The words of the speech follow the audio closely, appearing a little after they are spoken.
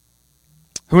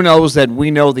Who knows that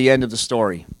we know the end of the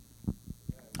story?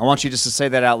 I want you just to say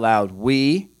that out loud.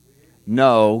 We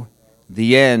know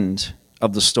the end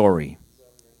of the story.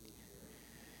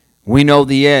 We know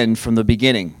the end from the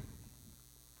beginning.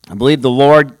 I believe the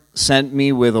Lord sent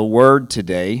me with a word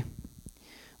today,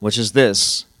 which is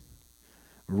this: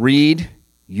 read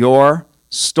your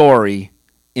story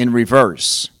in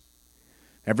reverse.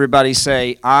 Everybody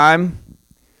say, I'm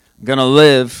going to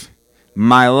live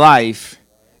my life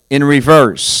in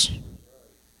reverse.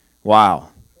 Wow.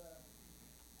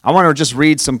 I want to just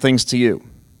read some things to you.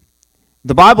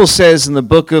 The Bible says in the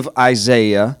book of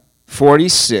Isaiah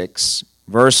 46,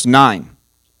 verse 9,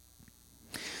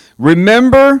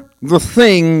 remember the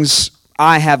things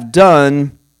I have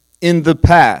done in the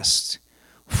past,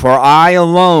 for I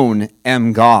alone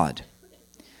am God.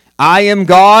 I am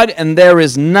God, and there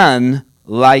is none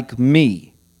like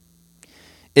me.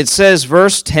 It says,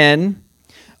 verse 10,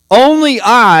 only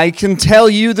I can tell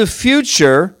you the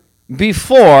future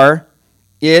before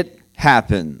it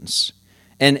happens.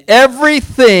 And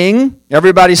everything,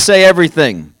 everybody say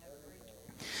everything.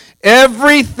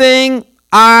 Everything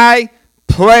I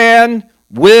plan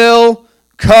will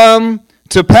come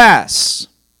to pass.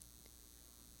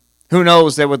 Who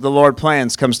knows that what the Lord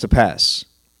plans comes to pass?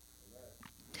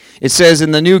 It says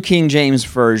in the New King James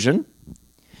Version,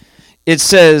 it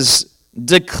says,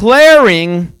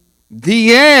 declaring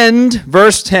the end,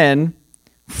 verse 10,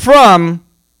 from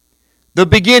the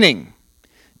beginning.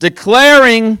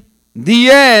 Declaring the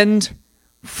end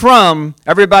from,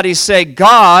 everybody say,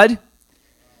 God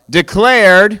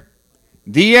declared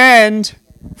the end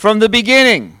from the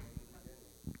beginning.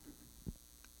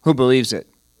 Who believes it?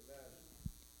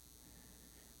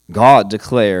 God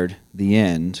declared the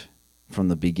end from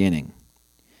the beginning.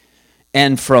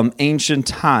 And from ancient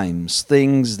times,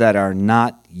 things that are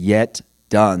not yet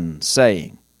done,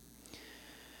 saying,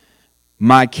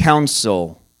 my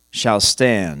counsel shall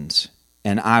stand,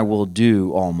 and I will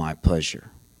do all my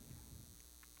pleasure.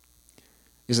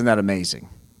 Isn't that amazing?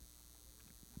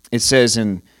 It says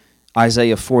in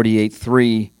Isaiah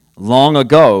 48:3, long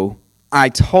ago I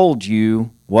told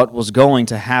you what was going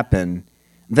to happen,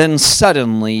 then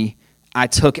suddenly I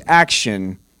took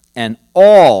action, and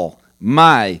all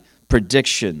my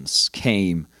predictions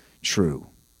came true.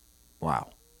 Wow.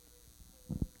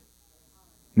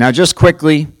 Now just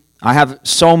quickly, I have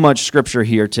so much scripture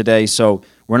here today, so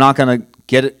we're not going to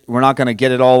get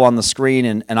it all on the screen,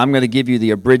 and I'm going to give you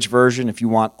the abridged version. If you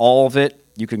want all of it,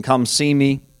 you can come see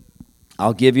me.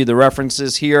 I'll give you the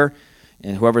references here,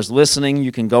 and whoever's listening,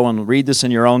 you can go and read this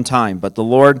in your own time. But the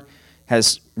Lord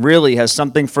has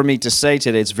something for me to say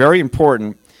today. It's very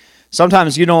important.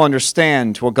 Sometimes you don't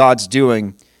understand what God's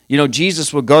doing. You know,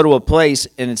 Jesus would go to a place,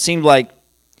 and it seemed like,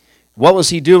 what was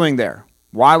he doing there?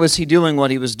 Why was he doing what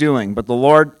he was doing? But the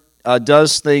Lord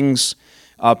does things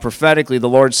prophetically. The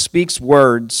Lord speaks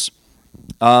words,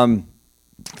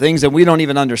 things that we don't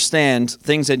even understand,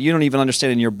 things that you don't even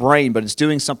understand in your brain, but it's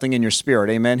doing something in your spirit.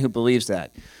 Amen? Who believes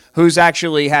that? Who's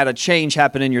actually had a change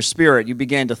happen in your spirit? You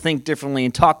began to think differently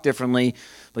and talk differently,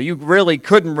 but you really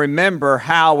couldn't remember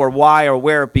how or why or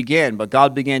where it began, but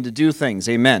God began to do things.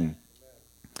 Amen.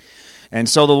 And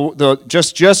so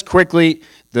just quickly,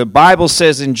 the Bible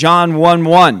says in John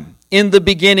 1:1, in the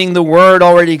beginning the Word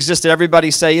already existed.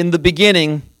 Everybody say, in the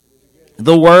beginning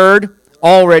the Word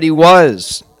already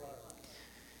was.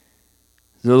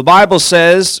 The Bible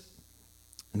says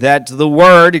that the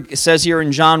Word, it says here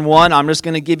in John 1, I'm just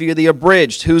going to give you the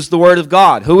abridged. Who's the Word of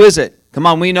God? Who is it? Come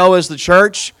on, we know as the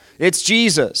church, it's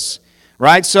Jesus,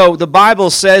 right? So the Bible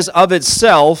says of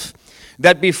itself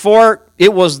that before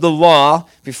it was the law,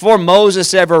 before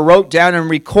Moses ever wrote down and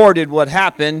recorded what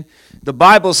happened, the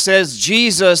Bible says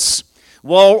Jesus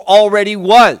already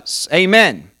was.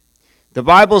 Amen. The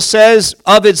Bible says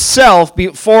of itself,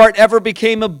 before it ever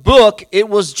became a book, it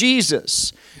was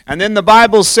Jesus. And then the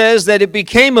Bible says that it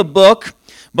became a book,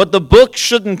 but the book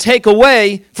shouldn't take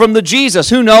away from the Jesus.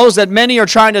 Who knows that many are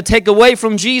trying to take away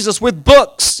from Jesus with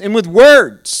books and with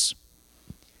words?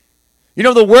 You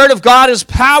know, the Word of God is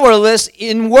powerless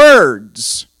in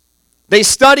words. They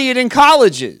study it in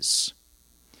colleges.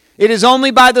 It is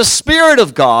only by the Spirit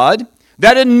of God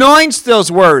that anoints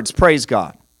those words, praise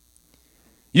God.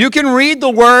 You can read the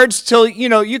words till,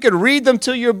 you can read them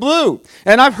till you're blue.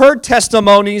 And I've heard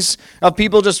testimonies of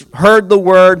people just heard the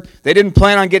word. They didn't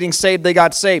plan on getting saved, they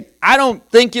got saved. I don't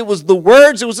think it was the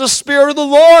words, it was the Spirit of the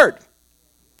Lord.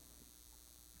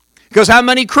 Because how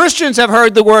many Christians have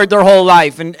heard the word their whole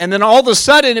life, and then all of a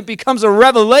sudden it becomes a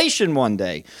revelation one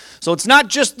day. So it's not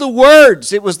just the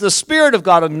words, it was the Spirit of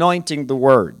God anointing the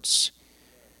words.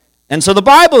 And so the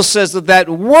Bible says that that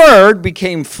Word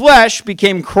became flesh,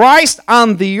 became Christ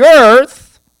on the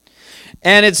earth,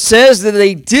 and it says that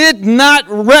they did not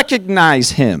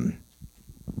recognize him.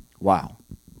 Wow.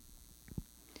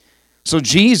 So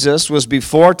Jesus was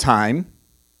before time.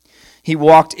 He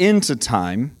walked into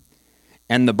time.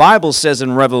 And the Bible says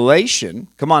in Revelation,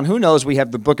 come on, who knows we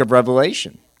have the book of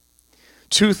Revelation?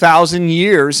 2,000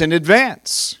 years in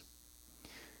advance.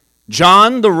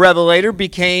 John the Revelator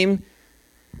became,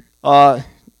 just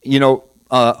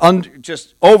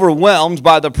overwhelmed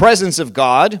by the presence of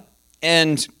God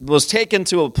and was taken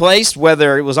to a place,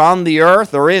 whether it was on the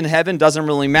earth or in heaven, doesn't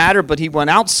really matter, but he went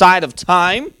outside of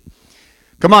time.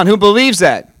 Come on, who believes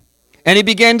that? And he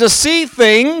began to see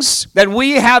things that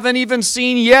we haven't even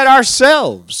seen yet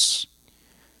ourselves.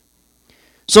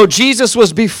 So Jesus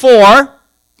was before,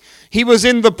 he was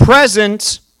in the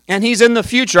present, and he's in the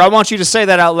future. I want you to say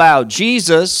that out loud.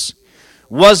 Jesus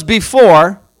was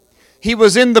before, he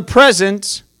was in the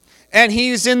present, and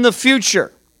he's in the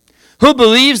future. Who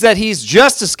believes that he's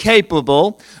just as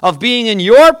capable of being in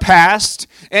your past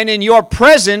and in your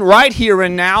present, right here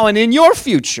and now, and in your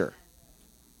future?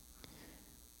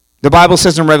 The Bible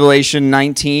says in Revelation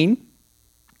 19,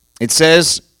 it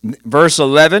says, verse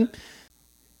 11,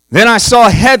 "Then I saw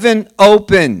heaven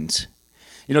opened."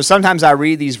 You know, sometimes I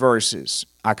read these verses.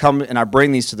 I come and I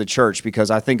bring these to the church because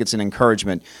I think it's an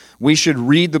encouragement. We should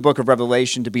read the book of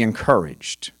Revelation to be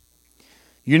encouraged.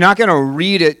 You're not going to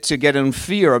read it to get in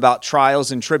fear about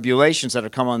trials and tribulations that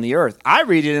have come on the earth. I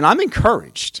read it and I'm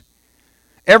encouraged.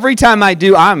 Every time I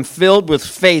do, I'm filled with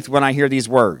faith when I hear these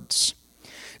words.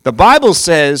 The Bible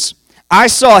says, "I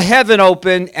saw heaven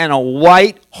open and a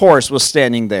white horse was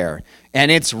standing there, and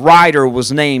its rider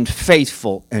was named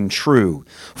Faithful and True.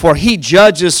 For he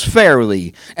judges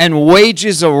fairly and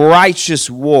wages a righteous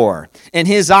war. And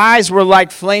his eyes were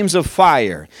like flames of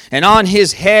fire, and on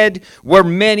his head were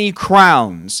many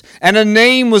crowns. And a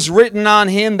name was written on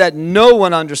him that no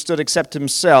one understood except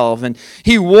himself. And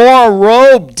he wore a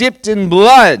robe dipped in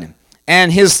blood,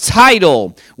 and his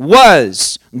title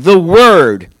was the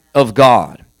Word of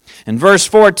God." In verse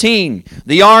 14,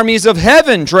 "The armies of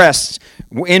heaven dressed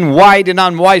in white and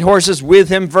on white horses with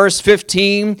him." Verse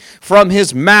 15, "From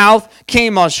his mouth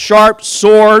came a sharp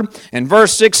sword." And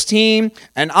verse 16,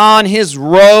 "And on his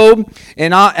robe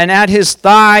and at his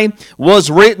thigh was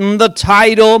written the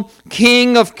title,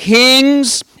 King of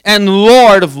Kings and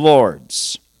Lord of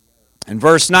Lords." In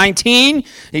verse 19,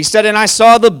 he said, "And I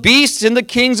saw the beasts and the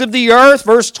kings of the earth."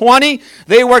 Verse 20,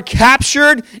 "They were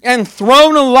captured and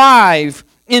thrown alive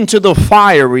into the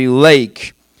fiery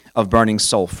lake of burning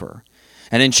sulfur."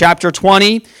 And in chapter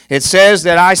 20, it says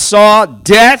that I saw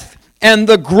death and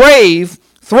the grave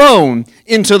thrown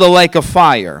into the lake of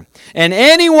fire. And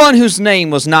anyone whose name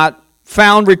was not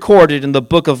found recorded in the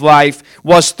book of life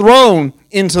was thrown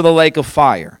into the lake of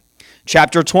fire.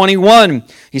 Chapter 21,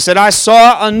 he said, "I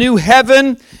saw a new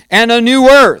heaven and a new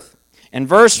earth." And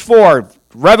verse 4,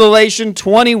 Revelation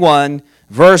 21,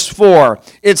 verse 4,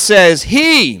 it says,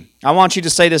 I want you to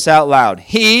say this out loud,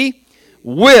 "He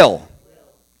will."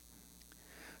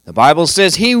 The Bible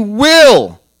says he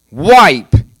will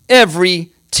wipe every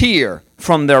tear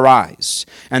from their eyes.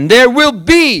 And there will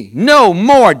be no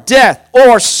more death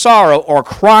or sorrow or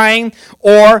crying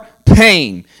or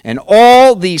pain. And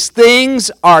all these things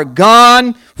are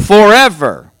gone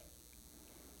forever.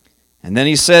 And then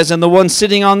he says, "And the one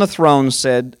sitting on the throne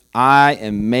said, I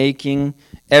am making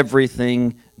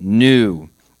everything new."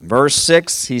 Verse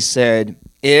 6, he said,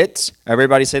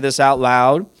 everybody say this out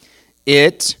loud,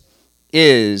 "It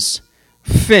is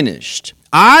finished.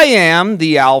 I am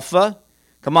the Alpha."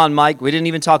 Come on, Mike. We didn't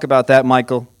even talk about that,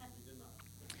 Michael.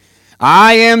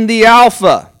 "I am the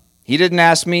Alpha." He didn't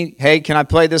ask me, "Hey, can I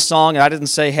play this song?" And I didn't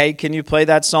say, "Hey, can you play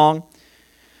that song?"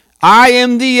 I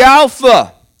am the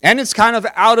Alpha. And it's kind of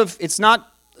it's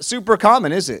not super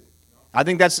common, is it? I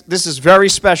think this is very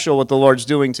special what the Lord's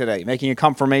doing today, making a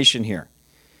confirmation here.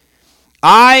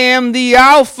 I am the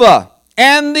Alpha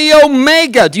and the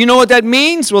Omega. Do you know what that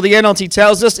means? Well, the NLT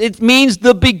tells us it means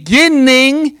the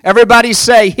beginning. Everybody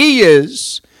say, He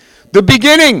is the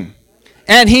beginning,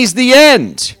 and He's the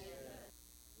end.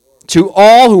 "To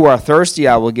all who are thirsty,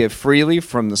 I will give freely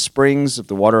from the springs of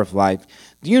the water of life."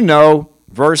 Do you know,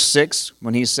 verse 6,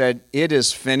 when he said, "It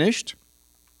is finished"?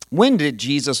 When did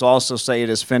Jesus also say it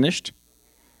is finished?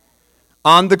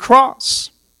 On the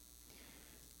cross.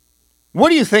 What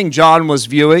do you think John was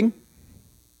viewing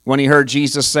when he heard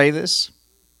Jesus say this?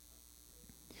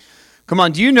 Come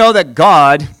on, do you know that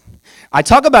God, I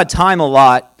talk about time a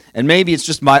lot, and maybe it's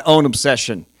just my own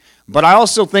obsession, but I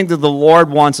also think that the Lord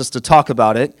wants us to talk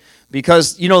about it,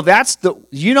 Because,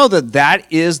 that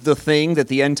is the thing that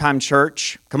the end time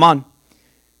church, come on,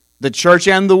 the church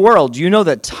and the world, do you know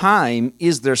that time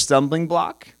is their stumbling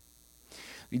block?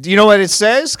 Do you know what it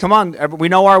says? Come on, we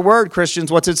know our word,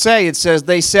 Christians. What's it say? It says,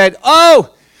 they said,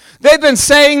 oh, they've been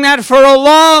saying that for a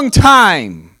long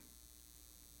time,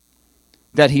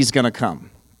 that he's going to come.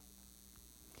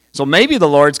 So maybe the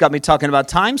Lord's got me talking about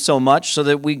time so much so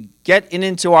that we get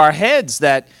into our heads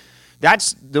that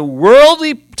that's the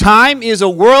worldly, time is a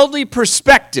worldly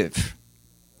perspective.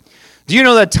 Do you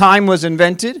know that time was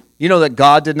invented? You know that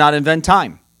God did not invent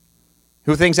time.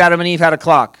 Who thinks Adam and Eve had a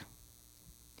clock?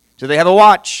 Do they have a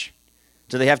watch?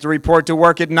 Do they have to report to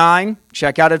work at 9,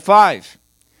 check out at 5?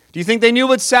 Do you think they knew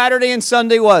what Saturday and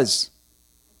Sunday was?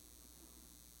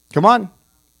 Come on.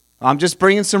 I'm just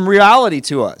bringing some reality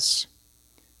to us.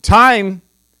 Time,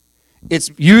 it's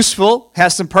useful,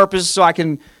 has some purpose, so I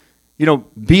can,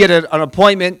 be at an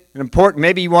appointment,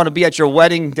 maybe you want to be at your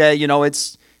wedding day,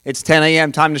 it's 10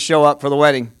 a.m., time to show up for the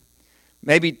wedding.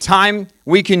 Maybe time,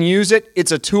 we can use it,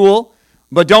 it's a tool,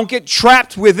 but don't get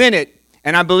trapped within it.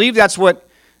 And I believe that's what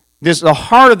the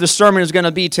heart of the sermon is going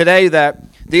to be today, that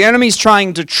the enemy's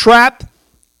trying to trap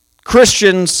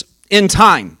Christians in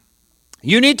time.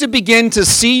 You need to begin to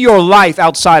see your life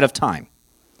outside of time.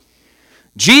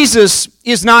 Jesus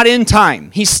is not in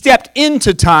time. He stepped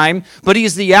into time, but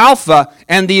he's the Alpha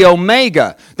and the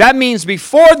Omega. That means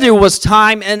before there was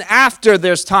time and after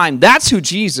there's time. That's who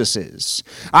Jesus is.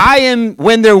 I am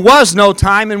when there was no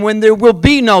time and when there will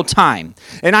be no time.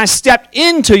 And I stepped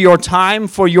into your time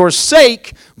for your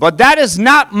sake, but that is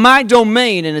not my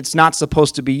domain and it's not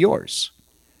supposed to be yours.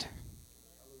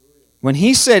 When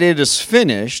he said it is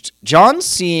finished, John's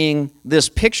seeing this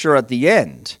picture at the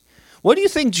end. What do you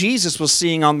think Jesus was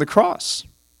seeing on the cross?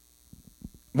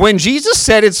 When Jesus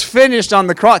said it's finished on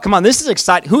the cross, come on, this is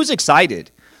exciting. Who's excited?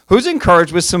 Who's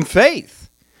encouraged with some faith?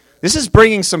 This is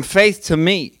bringing some faith to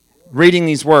me, reading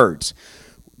these words.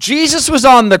 Jesus was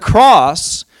on the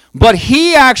cross, but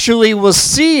he actually was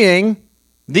seeing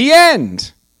the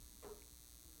end.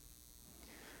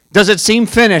 Does it seem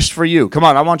finished for you? Come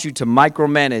on, I want you to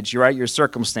micromanage your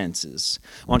circumstances.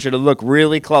 I want you to look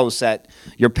really close at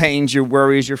your pains, your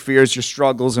worries, your fears, your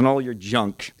struggles, and all your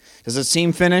junk. Does it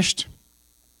seem finished?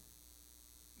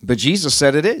 But Jesus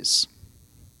said it is.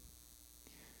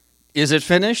 Is it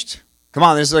finished? Come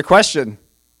on, this is a question.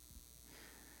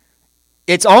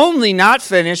 It's only not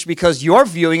finished because you're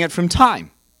viewing it from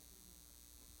time.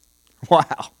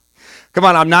 Wow. Come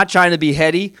on, I'm not trying to be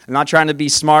heady. I'm not trying to be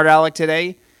smart aleck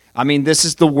today. I mean, this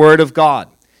is the Word of God.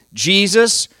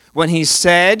 Jesus, when he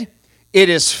said, it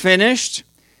is finished,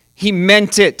 he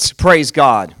meant it, praise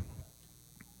God.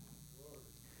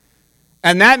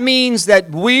 And that means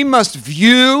that we must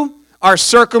view our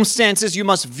circumstances, you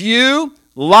must view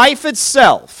life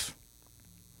itself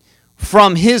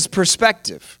from his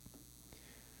perspective.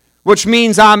 Which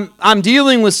means I'm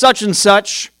dealing with such and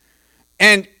such,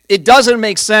 and it doesn't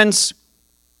make sense,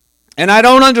 and I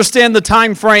don't understand the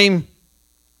time frame.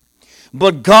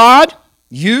 But God,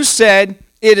 you said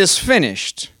it is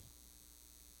finished.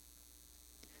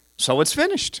 So it's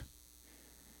finished.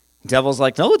 The devil's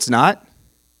like, no, it's not.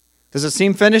 Does it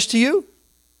seem finished to you?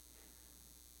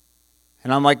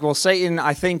 And I'm like, well, Satan,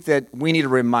 I think that we need a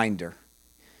reminder.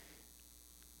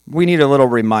 We need a little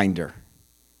reminder.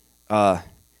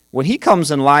 When he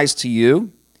comes and lies to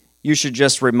you, you should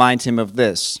just remind him of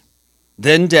this.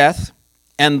 Then death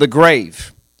and the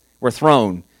grave were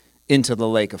thrown into the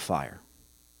lake of fire.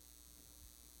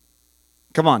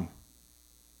 Come on.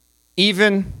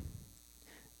 Even,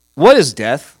 what is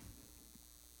death?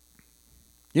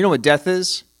 You know what death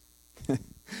is?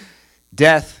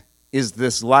 Death is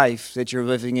this life that you're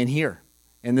living in here,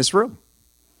 in this room.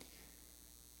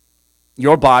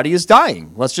 Your body is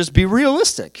dying. Let's just be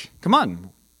realistic. Come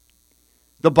on.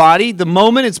 The body, the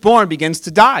moment it's born, begins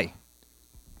to die.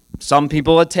 Some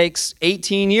people, it takes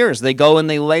 18 years. They go and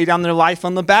they lay down their life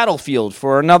on the battlefield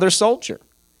for another soldier.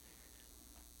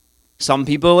 Some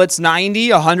people, it's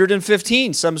 90,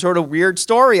 115, some sort of weird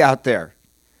story out there.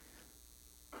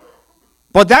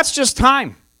 But that's just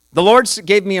time. The Lord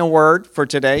gave me a word for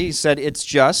today. He said, it's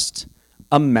just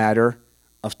a matter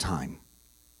of time.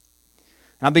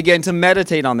 And I began to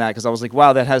meditate on that because I was like,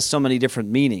 wow, that has so many different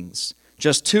meanings.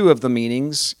 Just two of the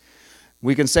meanings.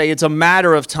 We can say it's a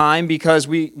matter of time because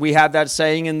we have that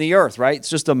saying in the earth, right? It's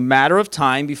just a matter of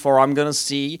time before I'm going to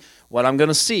see what I'm going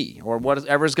to see or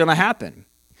whatever's going to happen.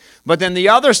 But then the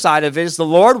other side of it is the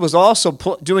Lord was also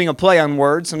doing a play on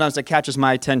words. Sometimes that catches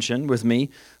my attention with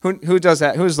me. Who does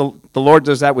that? Who's the Lord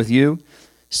does that with you?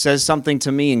 Says something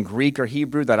to me in Greek or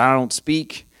Hebrew that I don't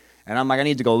speak. And I'm like, I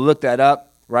need to go look that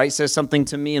up. right? Says something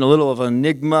to me in a little of an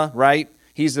enigma, right?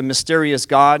 He's the mysterious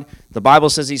God. The Bible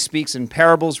says he speaks in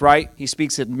parables, right? He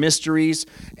speaks in mysteries,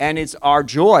 and it's our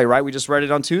joy, right? We just read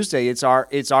it on Tuesday. It's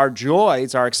our joy.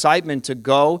 It's our excitement to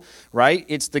go, right?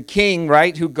 It's the king,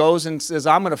 right, who goes and says,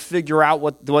 I'm going to figure out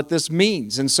what this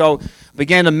means. And so I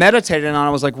began to meditate on it. I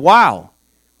was like, wow,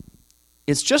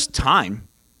 it's just time.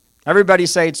 Everybody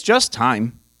say, it's just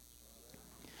time.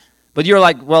 But you're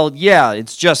like, well, yeah,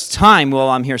 it's just time while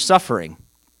I'm here suffering.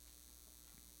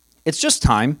 It's just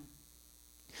time.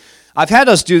 I've had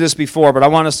us do this before, but I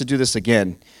want us to do this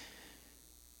again.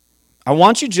 I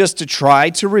want you just to try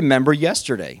to remember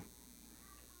yesterday.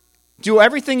 Do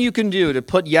everything you can do to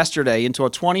put yesterday into a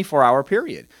 24-hour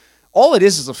period. All it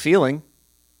is a feeling.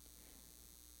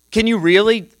 Can you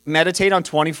really meditate on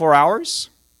 24 hours?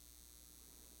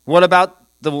 What about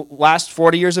the last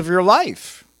 40 years of your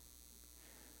life?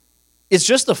 It's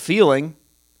just a feeling.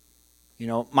 You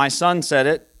know, my son said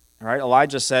it, right?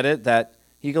 Elijah said it, that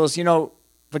he goes,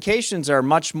 vacations are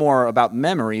much more about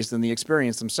memories than the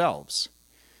experience themselves.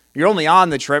 You're only on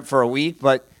the trip for a week,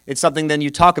 but it's something then you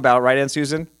talk about, right, Aunt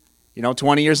Susan?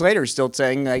 20 years later, still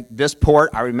saying, like, this port,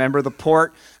 I remember the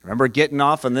port, I remember getting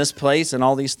off in this place and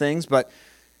all these things, but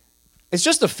it's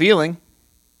just a feeling.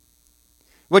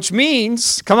 Which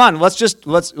means, come on, let's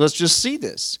just see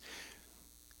this.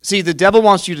 See, the devil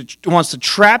wants to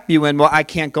trap you in, well, I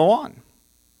can't go on.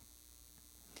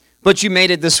 But you made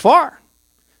it this far.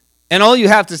 And all you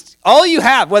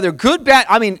have, whether good,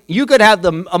 bad, you could have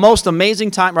the most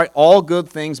amazing time, right? All good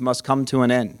things must come to an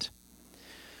end.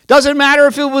 Doesn't matter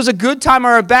if it was a good time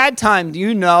or a bad time. Do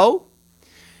you know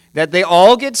that they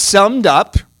all get summed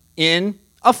up in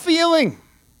a feeling?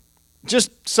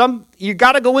 You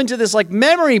got to go into this like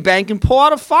memory bank and pull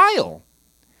out a file.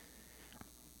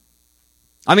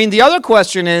 The other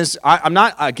question is, I'm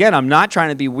not trying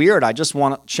to be weird. I just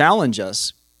want to challenge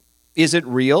us. Is it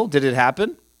real? Did it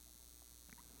happen?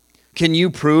 Can you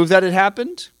prove that it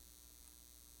happened?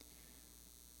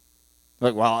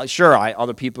 Like, well, sure,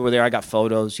 other people were there. I got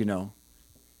photos,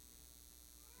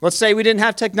 Let's say we didn't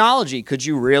have technology. Could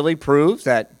you really prove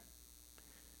that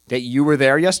you were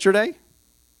there yesterday?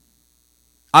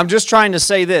 I'm just trying to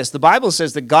say this. The Bible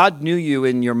says that God knew you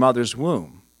in your mother's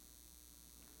womb.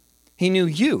 He knew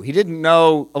you. He didn't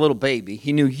know a little baby.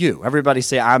 He knew you. Everybody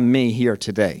say, I'm me here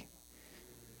today.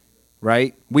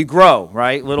 Right? We grow,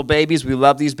 right? Little babies, we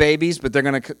love these babies, but they're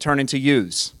going to turn into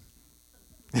yous.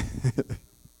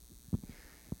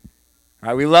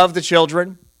 Right? We love the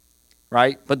children,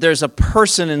 right? But there's a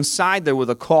person inside there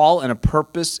with a call and a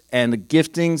purpose and the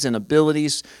giftings and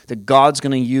abilities that God's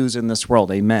going to use in this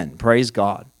world. Amen. Praise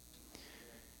God.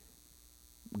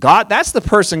 God, that's the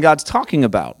person God's talking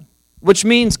about, which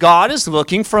means God is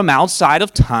looking from outside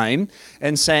of time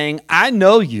and saying, I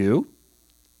know you.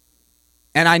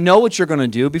 And I know what you're going to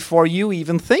do before you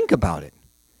even think about it.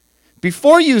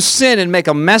 Before you sin and make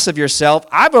a mess of yourself,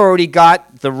 I've already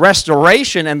got the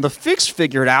restoration and the fix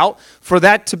figured out for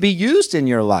that to be used in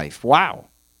your life. Wow.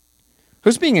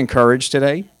 Who's being encouraged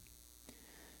today?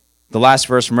 The last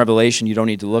verse from Revelation, you don't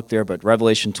need to look there, but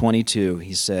Revelation 22,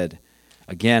 he said,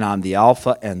 again, I'm the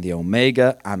Alpha and the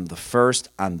Omega. I'm the first,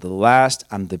 I'm the last,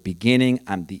 I'm the beginning,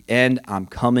 I'm the end. I'm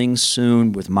coming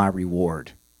soon with my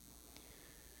reward.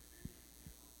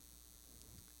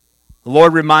 The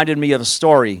Lord reminded me of a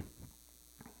story.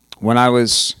 When I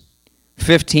was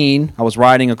 15, I was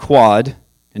riding a quad,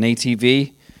 an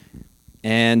ATV,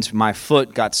 and my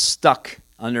foot got stuck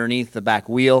underneath the back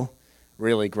wheel,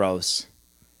 really gross,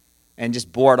 and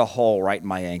just bored a hole right in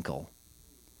my ankle.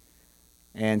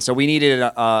 And so we needed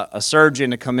a surgeon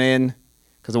to come in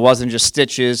because it wasn't just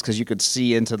stitches, because you could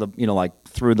see into the, like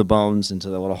through the bones into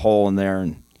the little hole in there.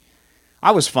 And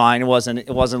I was fine. It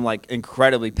wasn't like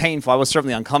incredibly painful. I was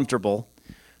certainly uncomfortable,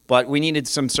 but we needed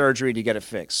some surgery to get it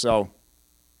fixed. So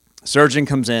surgeon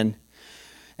comes in,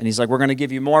 and he's like, we're going to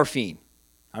give you morphine.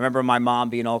 I remember my mom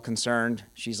being all concerned.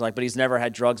 She's like, but he's never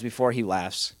had drugs before. He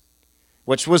laughs,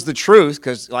 which was the truth,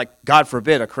 because, like, God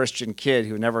forbid, a Christian kid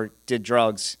who never did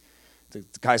drugs. The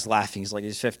guy's laughing. He's like,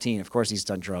 he's 15. Of course he's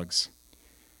done drugs.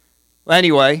 Well,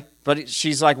 anyway, but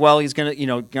she's like, well, he's going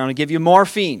to give you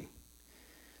morphine.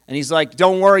 And he's like,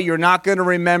 don't worry, you're not going to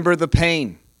remember the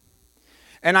pain.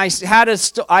 And I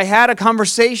had a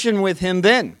conversation with him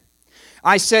then.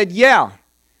 I said, yeah,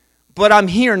 but I'm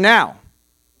here now.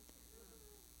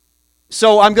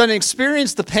 So I'm going to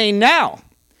experience the pain now.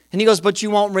 And he goes, but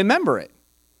you won't remember it.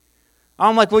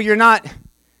 I'm like, well,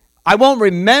 I won't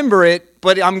remember it,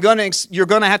 but you're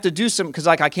going to have to do something, because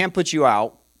I can't put you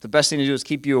out. The best thing to do is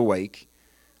keep you awake.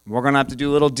 We're going to have to do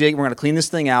a little dig. We're going to clean this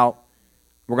thing out.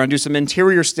 We're going to do some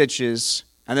interior stitches,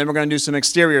 and then we're going to do some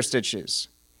exterior stitches.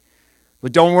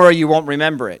 But don't worry, you won't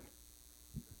remember it.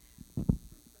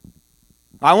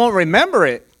 I won't remember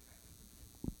it.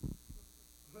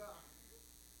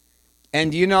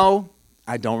 And you know,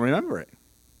 I don't remember it.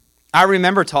 I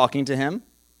remember talking to him.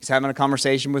 He's having a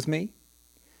conversation with me.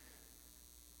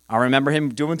 I remember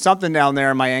him doing something down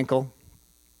there in my ankle.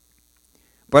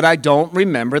 But I don't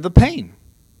remember the pain.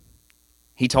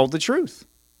 He told the truth.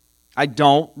 I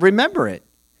don't remember it.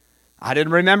 I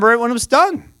didn't remember it when it was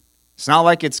done. It's not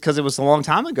like it's because it was a long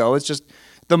time ago. It's just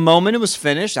the moment it was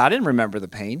finished, I didn't remember the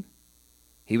pain.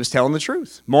 He was telling the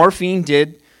truth. Morphine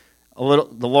did a little.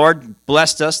 The Lord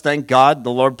blessed us, thank God.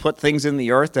 The Lord put things in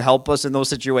the earth to help us in those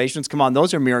situations. Come on,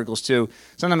 those are miracles too.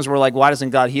 Sometimes we're like, why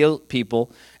doesn't God heal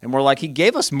people? And we're like, he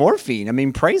gave us morphine. I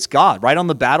mean, praise God. Right on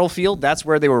the battlefield, that's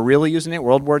where they were really using it,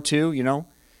 World War II, you know.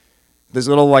 There's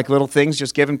little things,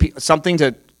 just giving people something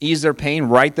to ease their pain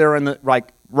right there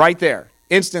right there,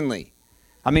 instantly.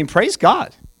 I mean, praise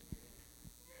God.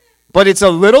 But it's a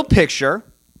little picture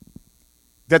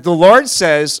that the Lord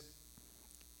says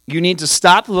you need to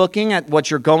stop looking at what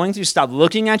you're going through, stop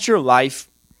looking at your life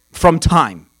from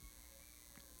time.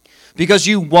 Because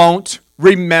you won't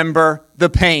remember the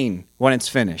pain when it's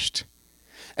finished.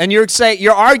 And you're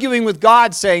arguing with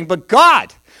God saying, but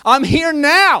God, I'm here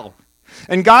now.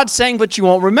 And God's saying, but you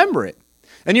won't remember it.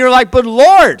 And you're like, but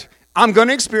Lord, I'm going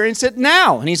to experience it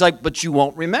now. And he's like, but you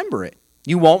won't remember it.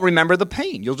 You won't remember the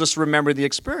pain. You'll just remember the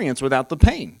experience without the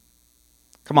pain.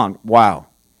 Come on, wow.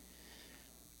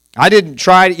 I don't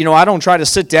try to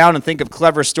sit down and think of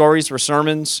clever stories for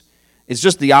sermons. It's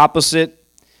just the opposite.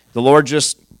 The Lord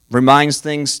just reminds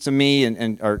things to me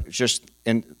there's just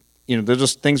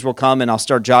things will come and I'll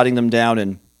start jotting them down,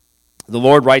 and the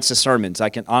Lord writes the sermons. I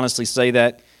can honestly say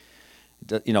that,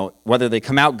 whether they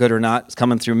come out good or not, it's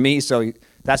coming through me, so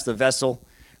that's the vessel.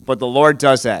 But the Lord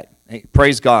does that. Hey,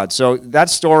 praise God. So that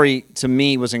story to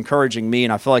me was encouraging me,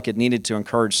 and I feel like it needed to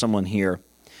encourage someone here.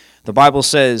 The Bible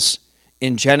says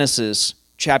in Genesis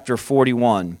chapter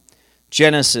 41,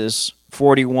 Genesis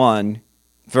 41,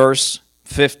 verse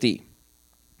 50.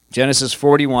 Genesis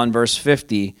 41, verse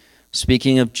 50,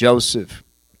 speaking of Joseph.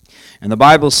 And the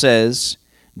Bible says,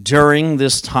 during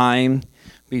this time,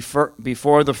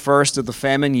 before the first of the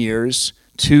famine years,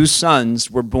 2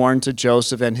 sons were born to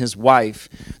Joseph and his wife,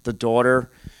 the daughter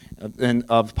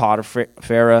of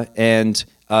Potiphar. And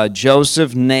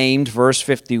Joseph named, verse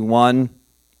 51,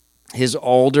 his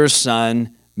older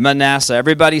son Manasseh.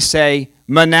 Everybody say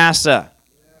Manasseh.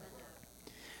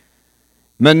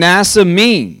 Manasseh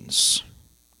means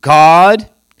God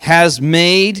has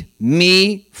made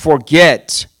me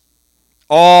forget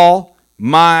all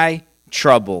my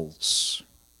troubles.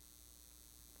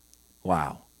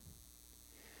 Wow.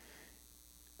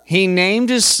 He named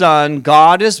his son,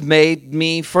 God has made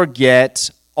me forget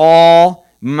all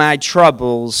my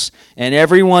troubles and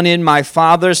everyone in my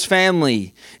father's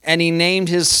family. And he named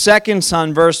his second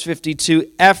son, verse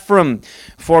 52, Ephraim.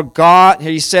 For God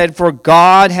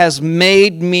has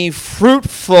made me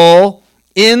fruitful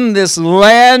in this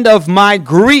land of my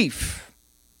grief.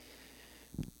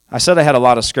 I said I had a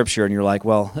lot of scripture, and you're like,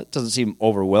 well, that doesn't seem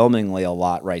overwhelmingly a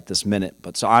lot right this minute.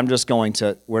 But so I'm just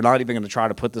we're not even going to try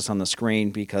to put this on the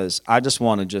screen because I just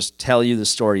want to just tell you the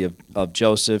story of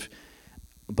Joseph.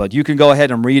 But you can go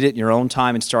ahead and read it in your own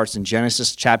time. It starts in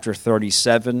Genesis chapter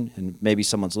 37, and maybe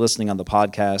someone's listening on the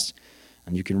podcast,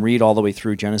 and you can read all the way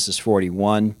through Genesis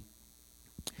 41.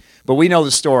 But we know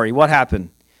the story. What happened?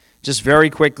 Just very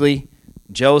quickly,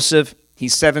 Joseph,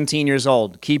 he's 17 years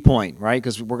old. Key point, right?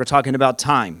 Because we're talking about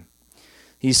time.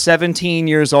 He's 17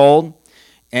 years old,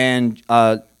 and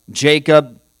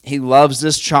Jacob, he loves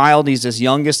this child. He's his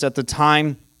youngest at the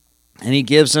time, and he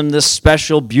gives him this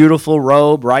special, beautiful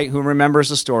robe, right? Who remembers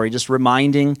the story? Just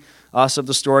reminding us of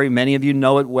the story. Many of you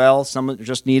know it well. Some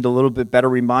just need a little bit better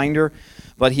reminder.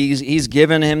 But he's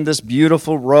given him this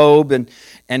beautiful robe, and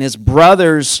his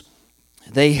brothers,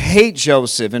 they hate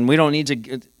Joseph, and we don't need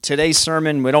to, today's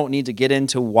sermon, we don't need to get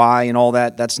into why and all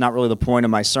that. That's not really the point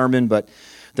of my sermon, but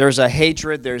there's a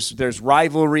hatred, there's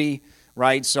rivalry,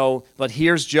 right? So, but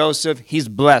here's Joseph, he's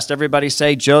blessed. Everybody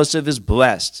say, Joseph is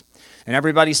blessed. And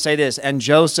everybody say this, and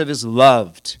Joseph is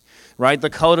loved, right? The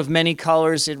coat of many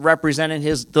colors, it represented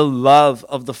the love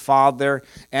of the Father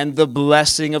and the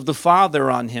blessing of the Father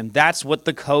on him. That's what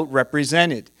the coat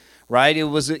represented. Right? He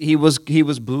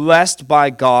was blessed by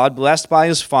God, blessed by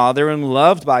his father, and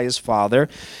loved by his father.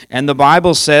 And the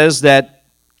Bible says that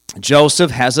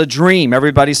Joseph has a dream.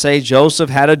 Everybody say, Joseph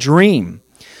had a dream.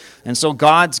 And so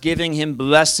God's giving him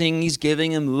blessing, he's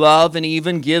giving him love, and he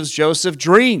even gives Joseph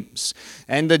dreams.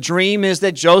 And the dream is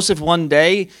that Joseph, one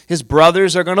day, his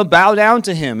brothers are going to bow down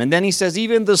to him. And then he says,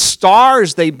 even the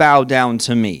stars, they bow down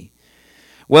to me.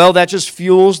 Well, that just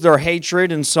fuels their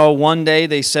hatred, and so one day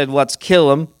they said, let's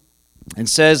kill him. And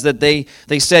says that they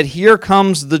said, here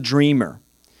comes the dreamer,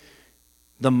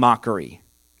 the mockery,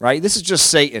 right? This is just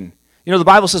Satan. You know, the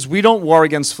Bible says we don't war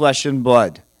against flesh and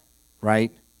blood,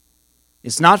 right?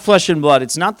 It's not flesh and blood.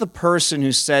 It's not the person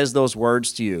who says those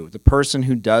words to you, the person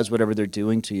who does whatever they're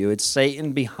doing to you. It's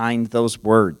Satan behind those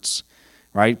words,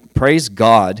 right? Praise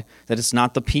God that it's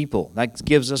not the people. That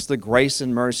gives us the grace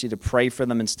and mercy to pray for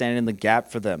them and stand in the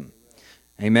gap for them.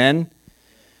 Amen?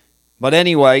 But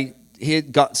anyway,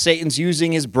 Satan's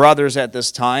using his brothers at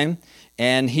this time,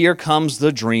 and here comes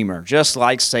the dreamer, just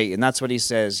like Satan. That's what he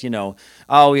says, you know,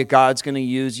 oh, yeah, God's going to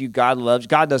use you. God loves you.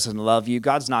 God doesn't love you.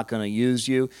 God's not going to use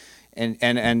you.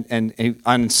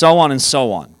 And so on and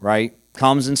so on, right?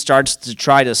 Comes and starts to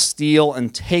try to steal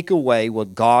and take away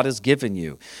what God has given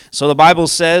you. So the Bible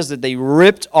says that they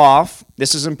ripped off,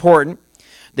 this is important,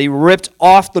 they ripped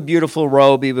off the beautiful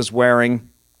robe he was wearing,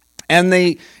 and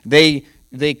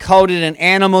they coated in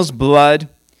animal's blood,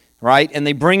 right? And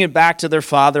they bring it back to their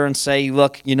father and say,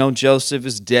 look, you know, Joseph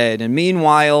is dead. And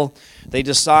meanwhile, they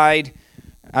decide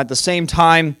at the same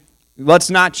time, let's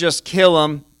not just kill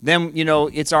him. Then, you know,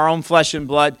 it's our own flesh and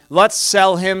blood. Let's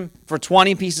sell him for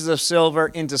 20 pieces of silver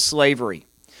into slavery.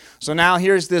 So now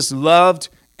here's this loved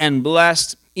and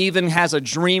blessed, even has a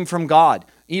dream from God,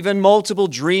 even multiple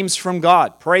dreams from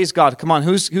God. Praise God. Come on,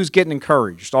 who's getting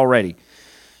encouraged already?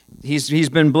 He's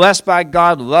been blessed by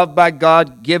God, loved by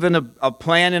God, given a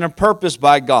plan and a purpose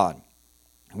by God.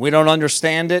 We don't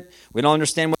understand it. We don't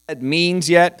understand what that means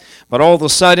yet. But all of a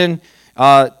sudden,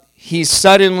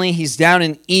 he's down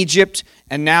in Egypt,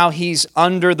 and now he's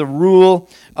under the rule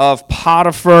of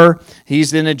Potiphar.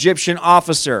 He's an Egyptian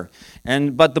officer.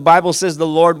 But the Bible says the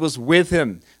Lord was with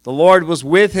him. The Lord was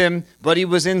with him, but he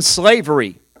was in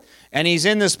slavery. And he's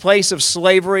in this place of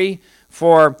slavery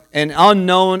for an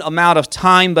unknown amount of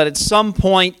time. But at some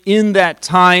point in that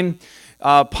time,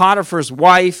 Potiphar's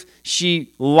wife,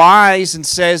 she lies and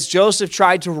says, Joseph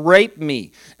tried to rape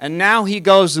me. And now he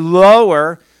goes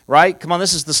lower. Right? Come on,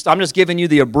 I'm just giving you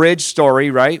the abridged story,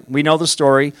 right? We know the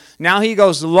story. Now he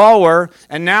goes lower,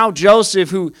 and now Joseph,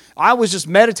 who I was just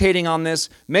meditating on this,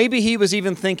 maybe he was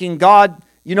even thinking, God,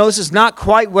 you know, this is not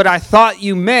quite what I thought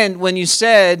you meant when you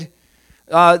said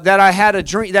that I had a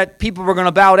dream, that people were going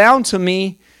to bow down to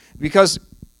me, because,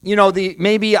 you know,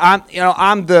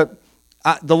 I'm the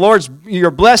Lord's, you're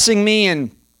blessing me,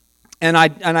 and I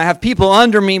have people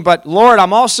under me, but Lord,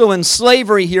 I'm also in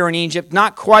slavery here in Egypt.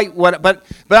 Not quite but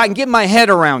I can get my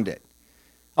head around it.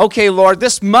 Okay, Lord,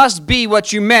 this must be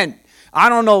what you meant. I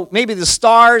don't know, maybe the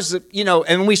stars, you know,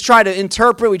 and we try to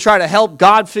interpret, we try to help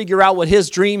God figure out what his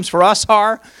dreams for us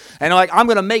are. And like, I'm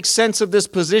going to make sense of this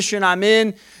position I'm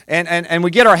in, and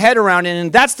we get our head around it,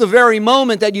 and that's the very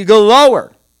moment that you go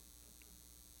lower.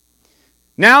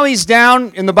 Now he's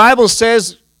down, and the Bible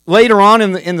says, later on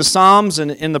in the Psalms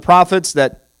and in the prophets,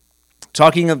 that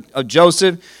talking of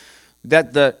Joseph,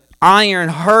 that the iron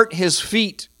hurt his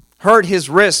feet, hurt his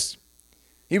wrists.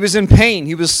 He was in pain.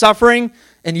 He was suffering,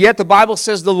 and yet the Bible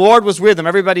says the Lord was with him.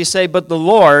 Everybody say, but the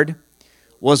Lord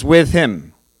was with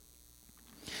him.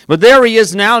 But there he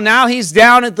is now. Now he's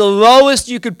down at the lowest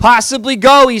you could possibly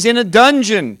go. He's in a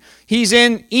dungeon. He's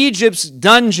in Egypt's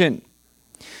dungeon.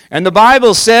 And the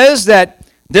Bible says that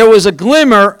there was a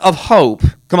glimmer of hope.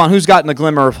 Come on, who's gotten a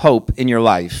glimmer of hope in your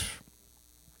life?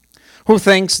 Who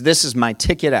thinks this is my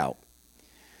ticket out?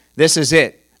 This is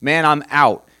it. Man, I'm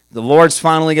out. The Lord's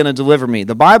finally going to deliver me.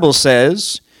 The Bible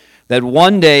says that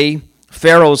one day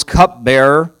Pharaoh's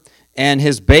cupbearer and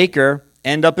his baker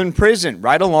end up in prison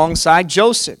right alongside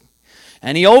Joseph.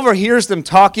 And he overhears them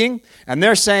talking, and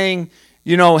they're saying,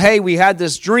 you know, hey, we had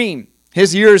this dream.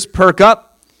 His ears perk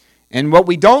up. And what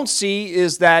we don't see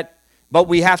is that, but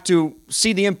we have to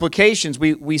see the implications.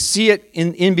 We see it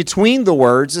in between the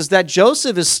words, is that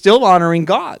Joseph is still honoring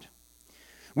God.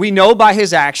 We know by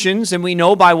his actions, and we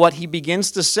know by what he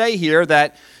begins to say here,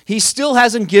 that he still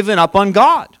hasn't given up on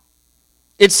God.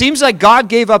 It seems like God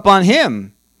gave up on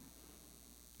him.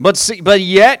 But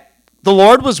yet, the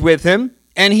Lord was with him,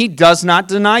 and he does not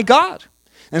deny God.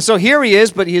 And so here he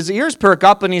is, but his ears perk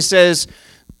up, and he says,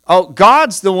 oh,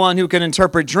 God's the one who can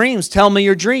interpret dreams. Tell me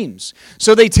your dreams.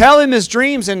 So they tell him his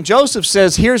dreams, and Joseph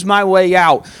says, here's my way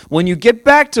out. When you get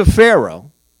back to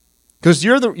Pharaoh, because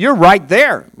you're right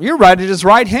there. You're right at his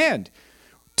right hand.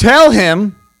 Tell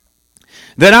him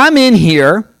that I'm in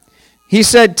here. He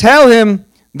said, tell him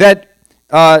that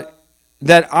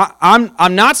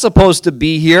I'm not supposed to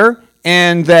be here,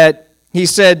 and that he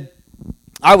said,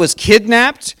 I was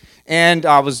kidnapped, and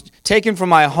I was taken from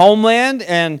my homeland,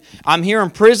 and I'm here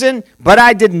in prison, but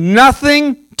I did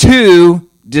nothing to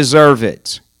deserve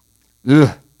it.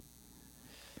 Ugh.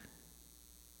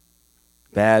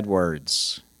 Bad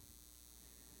words.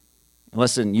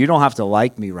 Listen, you don't have to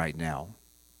like me right now,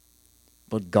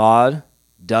 but God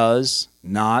does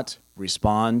not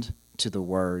respond to the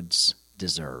words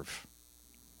deserve.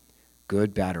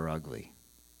 Good, bad, or ugly.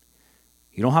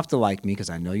 You don't have to like me because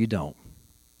I know you don't,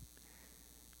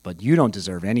 but you don't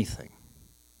deserve anything.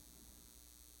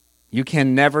 You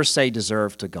can never say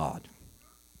deserve to God.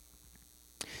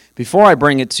 Before I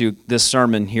bring it to this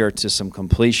sermon here to some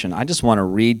completion, I just want to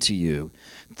read to you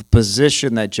the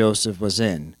position that Joseph was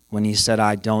in when he said,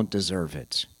 I don't deserve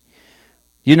it.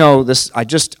 You know,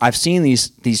 I've seen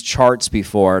these charts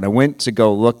before, and I went to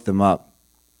go look them up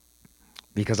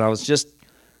because I was just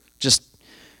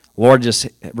Lord just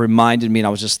reminded me, and I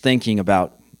was just thinking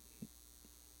about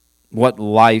what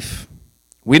life,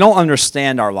 we don't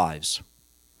understand our lives.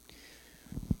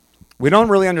 We don't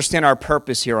really understand our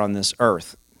purpose here on this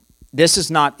earth. This is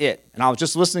not it. And I was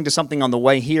just listening to something on the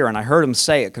way here, and I heard him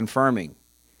say it, confirming.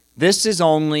 This is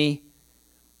only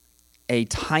a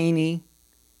tiny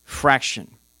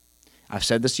fraction. I've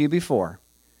said this to you before,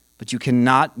 but you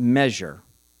cannot measure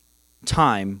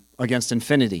time against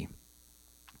infinity.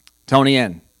 Tony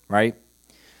N, right?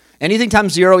 Anything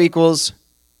times 0 equals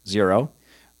 0.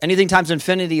 Anything times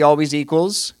infinity always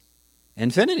equals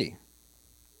infinity.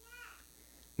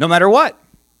 No matter what.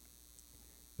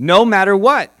 No matter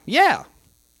what. Yeah.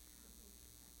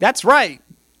 That's right.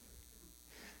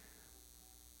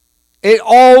 It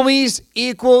always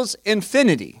equals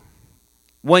infinity.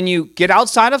 When you get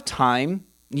outside of time,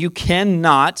 you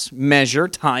cannot measure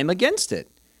time against it.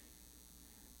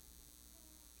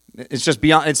 It's just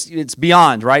beyond, it's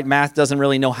beyond, right? Math doesn't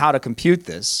really know how to compute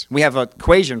this. We have an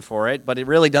equation for it, but it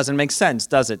really doesn't make sense,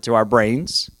 does it, to our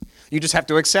brains? You just have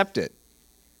to accept it.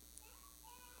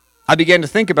 I began to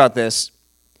think about this.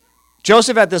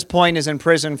 Joseph at this point is in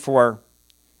prison for,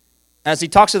 as he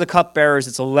talks to the cupbearers,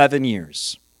 it's 11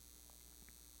 years.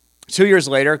 2 years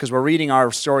later, because we're reading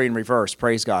our story in reverse,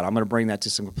 praise God. I'm going to bring that to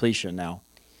some completion now.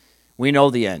 We know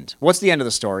the end. What's the end of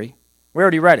the story? We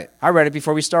already read it. I read it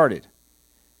before we started.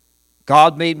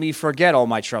 God made me forget all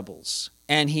my troubles,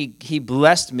 and he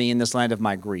blessed me in this land of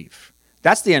my grief.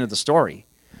 That's the end of the story.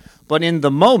 But in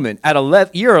the moment,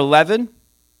 at year 11,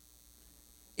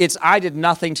 it's, I did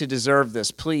nothing to deserve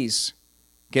this. Please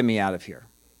get me out of here.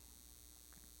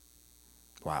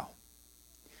 Wow.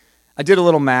 I did a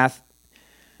little math.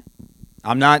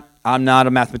 I'm not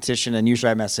a mathematician, and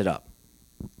usually I mess it up.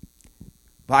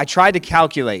 But I tried to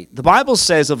calculate. The Bible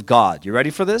says of God, you ready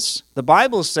for this? The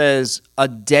Bible says a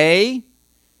day,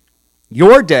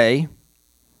 your day,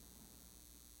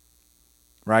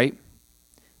 right?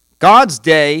 God's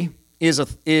day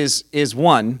is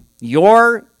one.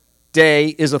 Your day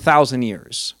is 1,000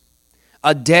 years.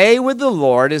 A day with the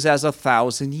Lord is as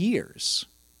 1,000 years.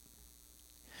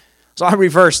 So I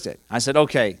reversed it. I said,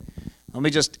 okay,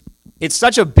 it's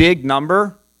such a big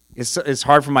number, it's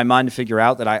hard for my mind to figure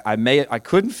out that I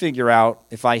couldn't figure out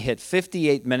if I hit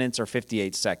 58 minutes or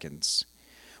 58 seconds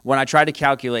when I tried to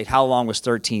calculate how long was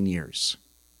 13 years.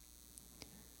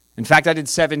 In fact, I did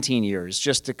 17 years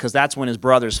just because that's when his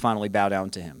brothers finally bow down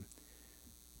to him.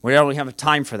 We don't have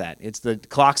time for that. The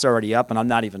clock's already up, and I'm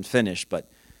not even finished, but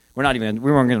we weren't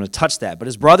going to touch that. But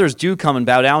his brothers do come and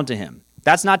bow down to him.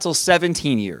 That's not till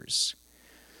 17 years.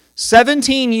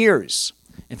 17 years.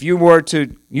 If you were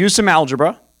to use some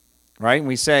algebra, right, and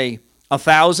we say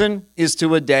 1,000 is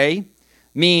to a day,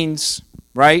 means,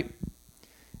 right,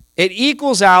 it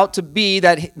equals out to be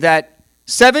that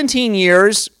 17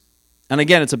 years, and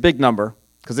again, it's a big number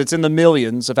because it's in the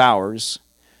millions of hours.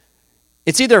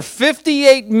 It's either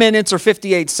 58 minutes or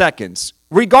 58 seconds.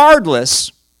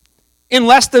 Regardless, in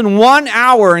less than 1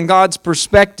 hour in God's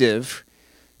perspective,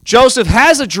 Joseph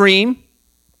has a dream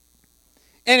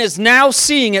and is now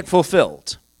seeing it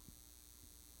fulfilled.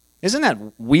 Isn't that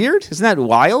weird? Isn't that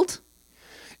wild?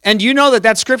 And you know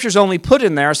that scripture's only put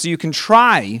in there so you can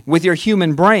try with your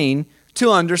human brain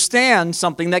to understand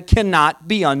something that cannot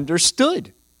be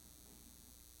understood.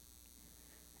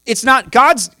 It's not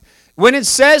God's... When it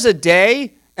says a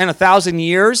day and 1,000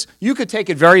 years, you could take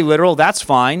it very literal. That's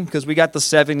fine, because we got the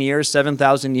 7 years,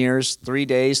 7,000 years, 3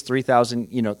 days, 3,000,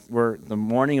 we're the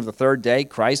morning of the third day,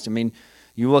 Christ. I mean,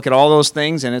 you look at all those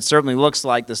things, and it certainly looks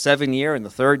like the 7 year and the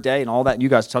third day and all that. You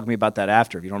guys talk to me about that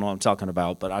after if you don't know what I'm talking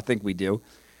about, but I think we do.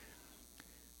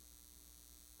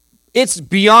 It's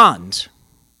beyond.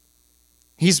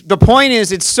 The point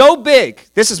is, it's so big.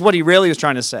 This is what he really was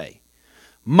trying to say.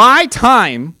 My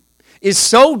time is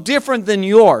so different than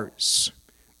yours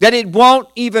that it won't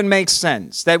even make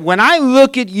sense. That when I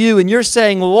look at you and you're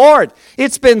saying, Lord,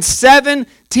 it's been 17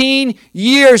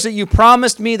 years that you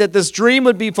promised me that this dream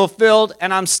would be fulfilled,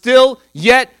 and I'm still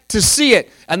yet to see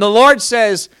it. And the Lord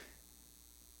says,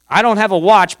 I don't have a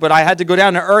watch, but I had to go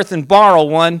down to earth and borrow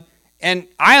one, and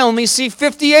I only see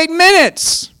 58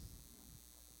 minutes.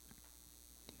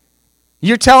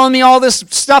 You're telling me all this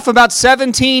stuff about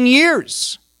 17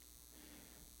 years.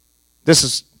 Do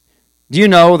you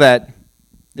know that,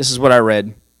 this is what I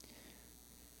read,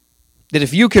 that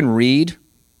if you can read,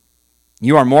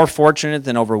 you are more fortunate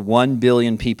than over 1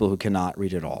 billion people who cannot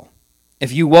read at all.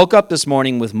 If you woke up this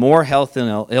morning with more health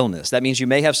than illness, that means you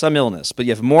may have some illness, but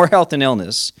you have more health than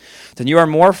illness, then you are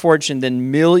more fortunate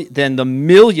than the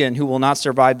million who will not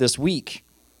survive this week.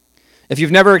 If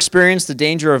you've never experienced the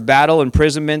danger of battle,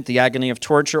 imprisonment, the agony of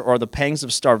torture, or the pangs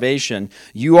of starvation,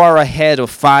 you are ahead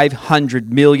of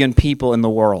 500 million people in the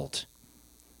world.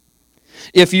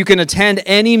 If you can attend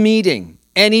any meeting,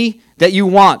 any that you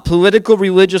want, political,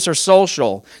 religious, or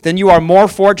social, then you are more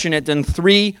fortunate than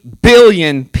 3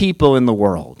 billion people in the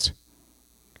world.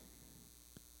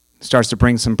 It starts to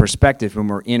bring some perspective when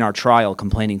we're in our trial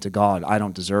complaining to God, I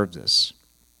don't deserve this.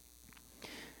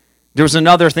 There was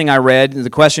another thing I read. The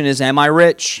question is, am I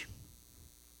rich?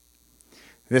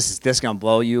 This is going to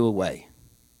blow you away.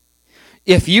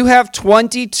 If you have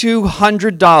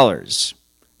 $2,200,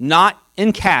 not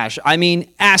in cash, I mean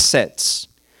assets.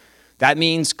 That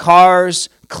means cars,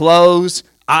 clothes,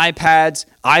 iPads,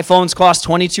 iPhones cost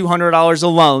 $2,200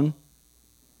 alone.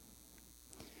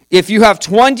 If you have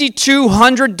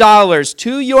 $2,200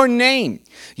 to your name,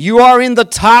 you are in the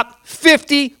top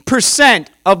 50%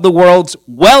 of the world's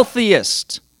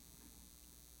wealthiest.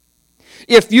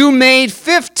 If you made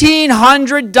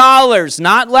 $1,500,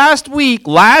 not last week,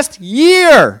 last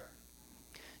year,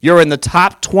 you're in the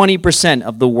top 20%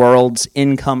 of the world's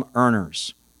income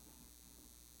earners.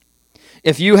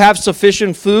 If you have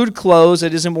sufficient food, clothes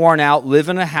that isn't worn out, live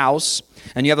in a house,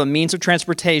 and you have a means of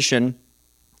transportation,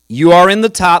 you are in the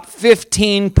top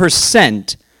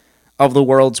 15% of the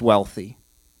world's wealthy.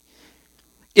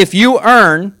 If you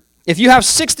have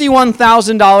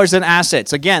 $61,000 in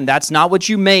assets, again, that's not what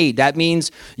you made. That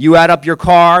means you add up your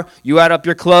car, you add up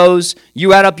your clothes,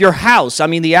 you add up your house. I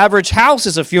mean, the average house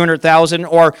is a few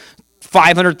 $100,000 or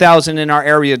 $500,000 in our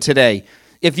area today.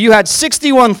 If you had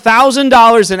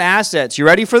 $61,000 in assets, you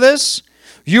ready for this?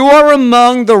 You are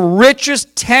among the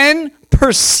richest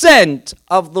 10%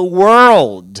 of the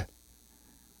world.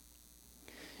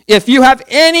 If you have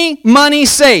any money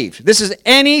saved, this is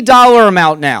any dollar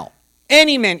amount now,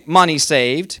 any money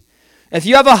saved, if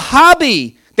you have a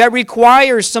hobby that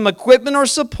requires some equipment or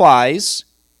supplies,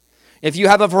 if you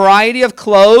have a variety of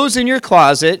clothes in your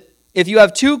closet, if you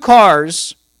have 2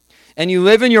 cars, and you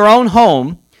live in your own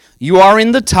home, you are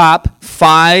in the top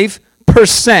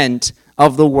 5%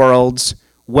 of the world's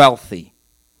wealthy.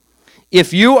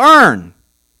 If you earn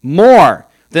more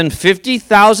than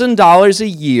 $50,000 a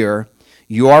year,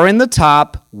 you are in the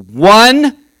top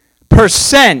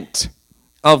 1%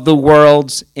 of the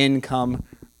world's income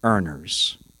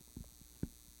earners.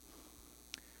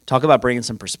 Talk about bringing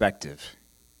some perspective.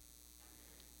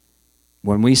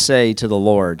 When we say to the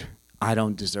Lord, I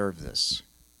don't deserve this.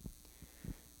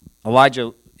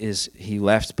 Elijah he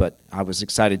left, but I was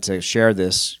excited to share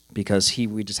this because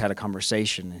we just had a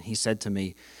conversation, and he said to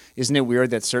me, isn't it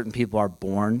weird that certain people are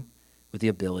born with the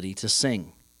ability to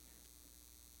sing?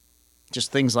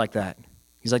 Just things like that.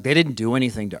 He's like, they didn't do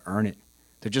anything to earn it.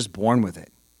 They're just born with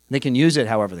it. They can use it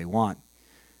however they want.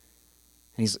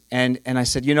 And I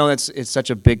said, it's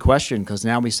such a big question because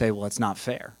now we say, well, it's not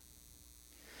fair.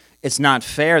 It's not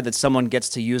fair that someone gets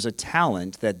to use a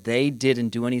talent that they didn't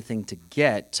do anything to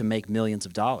get to make millions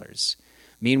of dollars.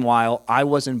 Meanwhile, I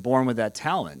wasn't born with that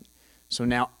talent, so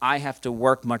now I have to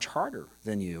work much harder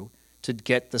than you to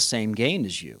get the same gain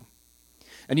as you.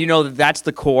 And you know that that's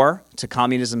the core to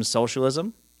communism and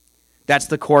socialism. That's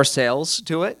the core sales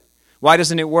to it. Why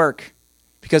doesn't it work?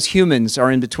 Because humans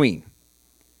are in between.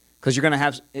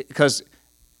 Because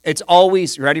it's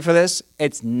always, ready for this?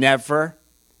 This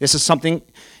is something...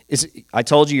 I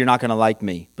told you you're not going to like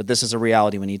me, but this is a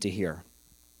reality we need to hear.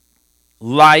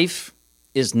 Life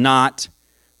is not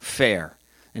fair.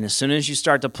 And as soon as you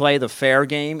start to play the fair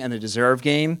game and the deserve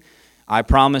game, I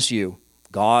promise you,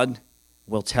 God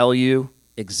will tell you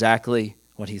exactly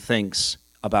what he thinks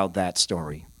about that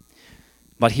story.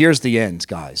 But here's the end,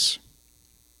 guys.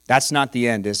 That's not the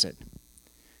end, is it?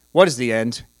 What is the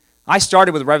end? I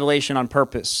started with Revelation on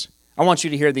purpose. I want you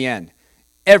to hear the end.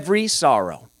 Every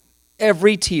sorrow,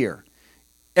 every tear,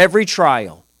 every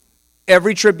trial,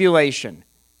 every tribulation,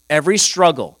 every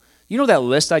struggle. You know that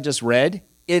list I just read?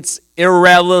 It's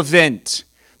irrelevant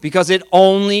because it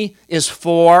only is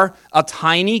for a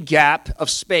tiny gap of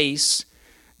space,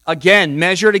 again,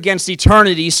 measured against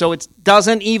eternity, so it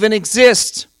doesn't even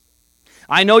exist.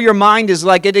 I know your mind is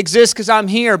like, it exists because I'm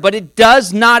here, but it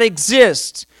does not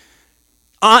exist.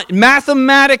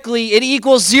 Mathematically, it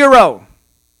equals 0.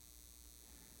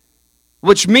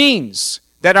 Which means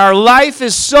that our life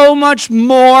is so much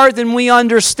more than we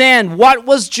understand. What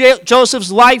was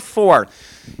Joseph's life for?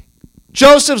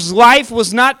 Joseph's life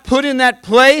was not put in that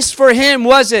place for him,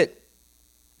 was it?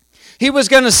 He was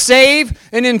going to save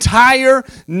an entire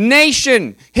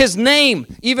nation. His name,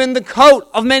 even the coat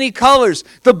of many colors,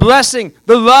 the blessing,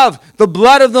 the love, the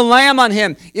blood of the Lamb on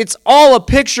him. It's all a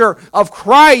picture of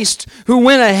Christ who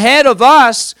went ahead of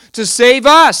us to save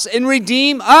us and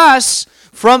redeem us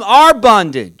from our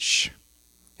bondage.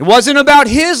 It wasn't about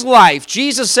his life.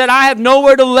 Jesus said, I have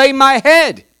nowhere to lay my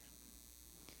head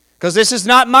because this is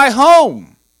not my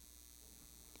home.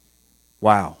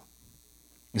 Wow.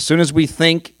 As soon as we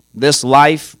think this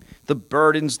life, the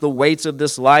burdens, the weights of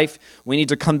this life, we need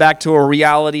to come back to a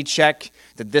reality check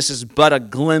that this is but a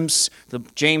glimpse.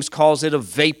 James calls it a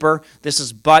vapor. This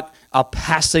is but a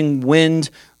passing wind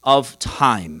of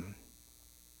time,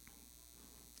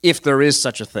 if there is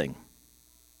such a thing.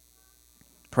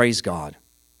 Praise God.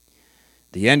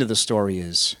 The end of the story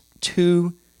is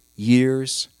 2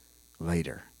 years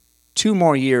later. 2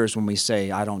 more years when we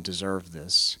say, I don't deserve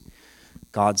this.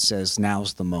 God says,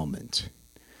 now's the moment.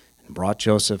 And brought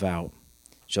Joseph out.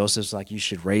 Joseph's like, you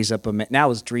should raise up a man. Now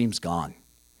his dream's gone.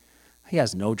 He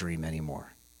has no dream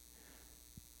anymore.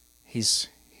 He's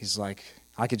like,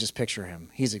 I could just picture him.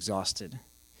 He's exhausted.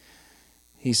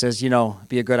 He says, it'd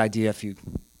be a good idea if you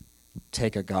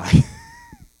take a guy. You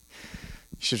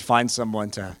should find someone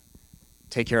to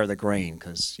take care of the grain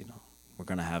because, you're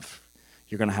going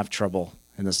to have trouble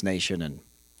in this nation, and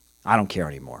I don't care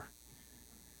anymore.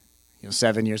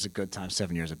 7 years a good time,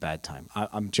 7 years a bad time.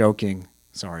 I'm joking.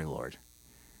 Sorry, Lord.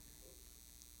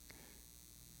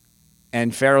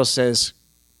 And Pharaoh says,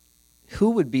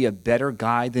 who would be a better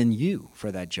guy than you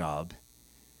for that job?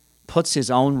 Puts his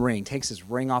own ring, takes his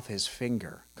ring off his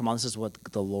finger. Come on, this is what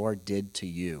the Lord did to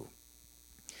you.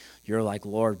 You're like,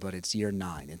 Lord, but it's year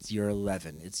 9, it's year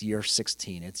 11, it's year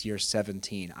 16, it's year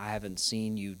 17. I haven't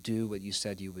seen you do what you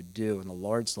said you would do. And the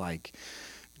Lord's like,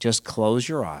 just close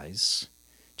your eyes.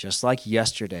 Just like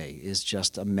yesterday is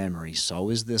just a memory,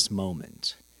 so is this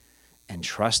moment. And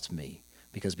trust me,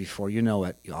 because before you know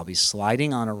it, I'll be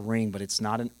sliding on a ring, but it's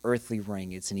not an earthly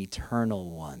ring, it's an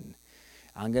eternal one.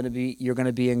 You're going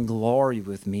to be in glory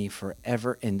with me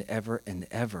forever and ever and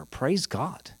ever. Praise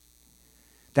God.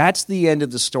 That's the end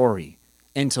of the story.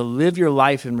 And to live your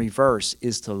life in reverse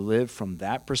is to live from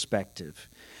that perspective.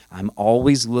 I'm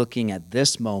always looking at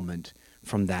this moment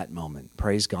from that moment.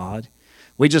 Praise God.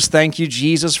 We just thank you,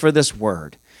 Jesus, for this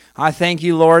word. I thank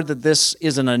you, Lord, that this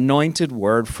is an anointed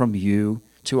word from you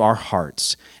to our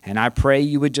hearts. And I pray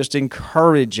you would just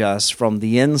encourage us from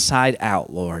the inside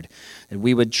out, Lord, that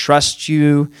we would trust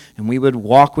you and we would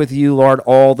walk with you, Lord,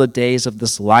 all the days of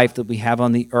this life that we have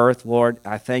on the earth, Lord.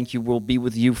 I thank you we'll be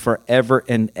with you forever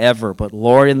and ever. But,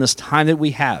 Lord, in this time that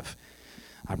we have,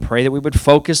 I pray that we would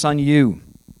focus on you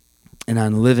and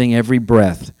on living every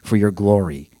breath for your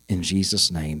glory. In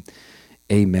Jesus' name,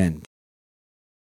 amen.